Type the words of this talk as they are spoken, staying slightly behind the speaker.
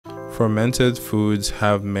Fermented foods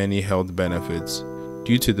have many health benefits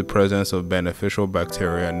due to the presence of beneficial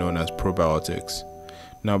bacteria known as probiotics.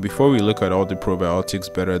 Now, before we look at all the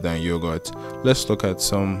probiotics better than yogurt, let's look at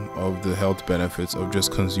some of the health benefits of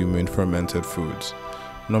just consuming fermented foods.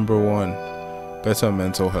 Number 1, better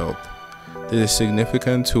mental health. There is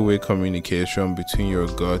significant two-way communication between your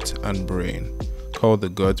gut and brain, called the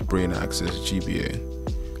gut-brain axis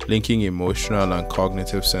 (GBA), linking emotional and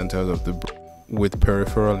cognitive centers of the brain with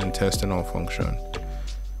peripheral intestinal function.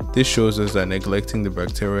 This shows us that neglecting the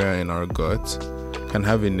bacteria in our gut can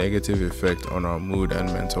have a negative effect on our mood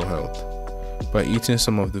and mental health. By eating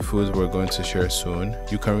some of the foods we're going to share soon,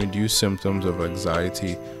 you can reduce symptoms of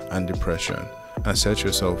anxiety and depression and set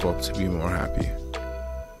yourself up to be more happy.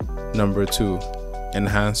 Number 2,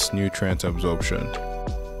 enhanced nutrient absorption.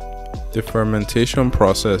 The fermentation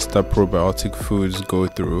process that probiotic foods go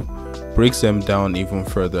through breaks them down even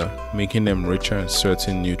further, making them richer in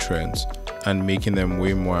certain nutrients and making them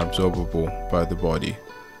way more absorbable by the body.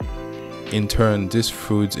 In turn, these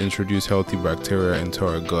foods introduce healthy bacteria into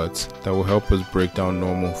our guts that will help us break down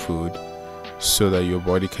normal food so that your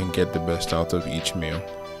body can get the best out of each meal.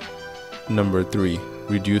 Number 3,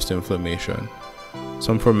 reduced inflammation.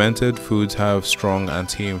 Some fermented foods have strong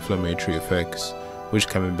anti-inflammatory effects, which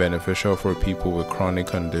can be beneficial for people with chronic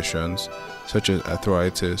conditions such as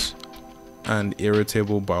arthritis and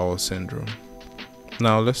irritable bowel syndrome.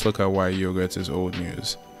 Now let's look at why yogurt is old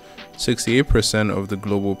news. 68% of the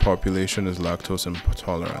global population is lactose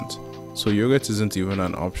intolerant, so yogurt isn't even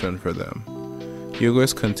an option for them.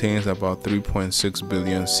 Yogurt contains about 3.6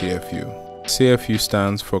 billion CFU. CFU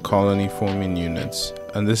stands for colony forming units,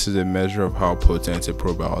 and this is a measure of how potent a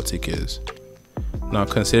probiotic is. Now,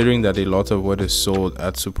 considering that a lot of what is sold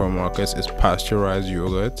at supermarkets is pasteurized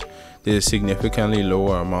yogurt, there is a significantly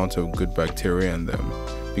lower amount of good bacteria in them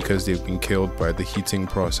because they've been killed by the heating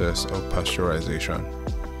process of pasteurization.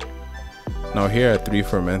 Now, here are 3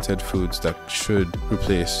 fermented foods that should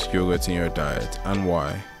replace yogurt in your diet and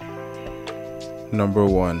why. Number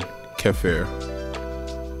 1, kefir.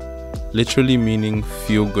 Literally meaning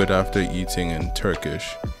feel good after eating in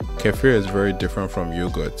Turkish, kefir is very different from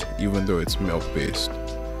yogurt even though it's milk-based.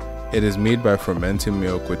 It is made by fermenting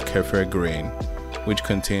milk with kefir grain, which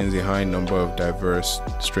contains a high number of diverse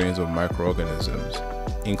strains of microorganisms,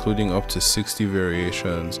 including up to 60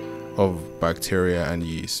 variations of bacteria and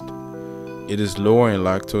yeast. It is lower in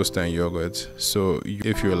lactose than yogurt, so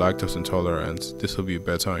if you're lactose intolerant, this will be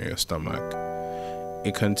better on your stomach.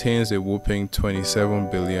 It contains a whopping 27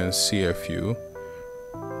 billion CFU,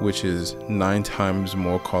 which is 9 times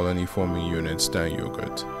more colony forming units than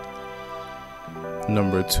yogurt.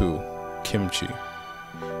 Number 2, kimchi.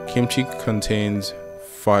 Kimchi contains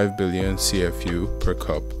 5 billion CFU per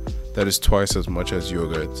cup, that is twice as much as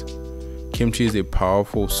yogurt. Kimchi is a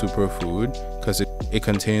powerful superfood because it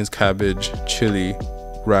contains cabbage, chili,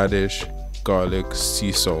 radish, garlic,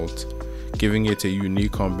 sea salt, giving it a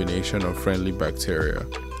unique combination of friendly bacteria,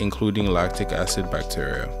 including lactic acid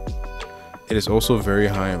bacteria. It is also very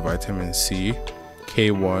high in vitamin C,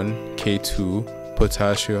 K1, K2,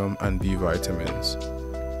 potassium, and B vitamins.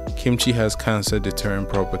 Kimchi has cancer-deterrent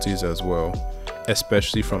properties as well,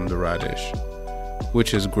 especially from the radish,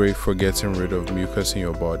 which is great for getting rid of mucus in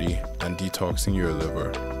your body and detoxing your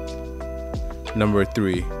liver. Number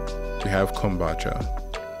 3, we have kombucha.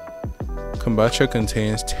 Kombucha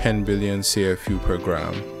contains 10 billion CFU per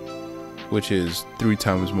gram, which is 3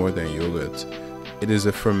 times more than yogurt. It is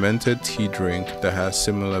a fermented tea drink that has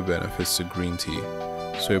similar benefits to green tea,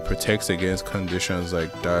 so it protects against conditions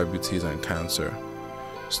like diabetes and cancer.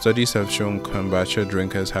 Studies have shown kombucha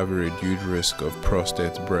drinkers have a reduced risk of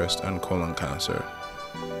prostate, breast, and colon cancer.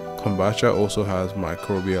 Kombucha also has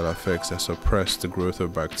microbial effects that suppress the growth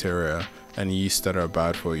of bacteria and yeast that are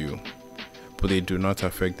bad for you, but they do not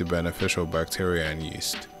affect the beneficial bacteria and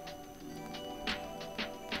yeast.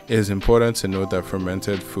 It is important to note that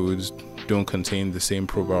fermented foods don't contain the same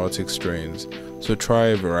probiotic strains, so try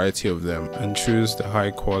a variety of them and choose the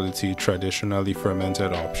high quality traditionally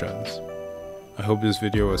fermented options. I hope this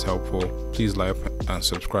video was helpful. Please like and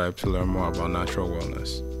subscribe to learn more about natural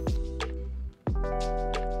wellness.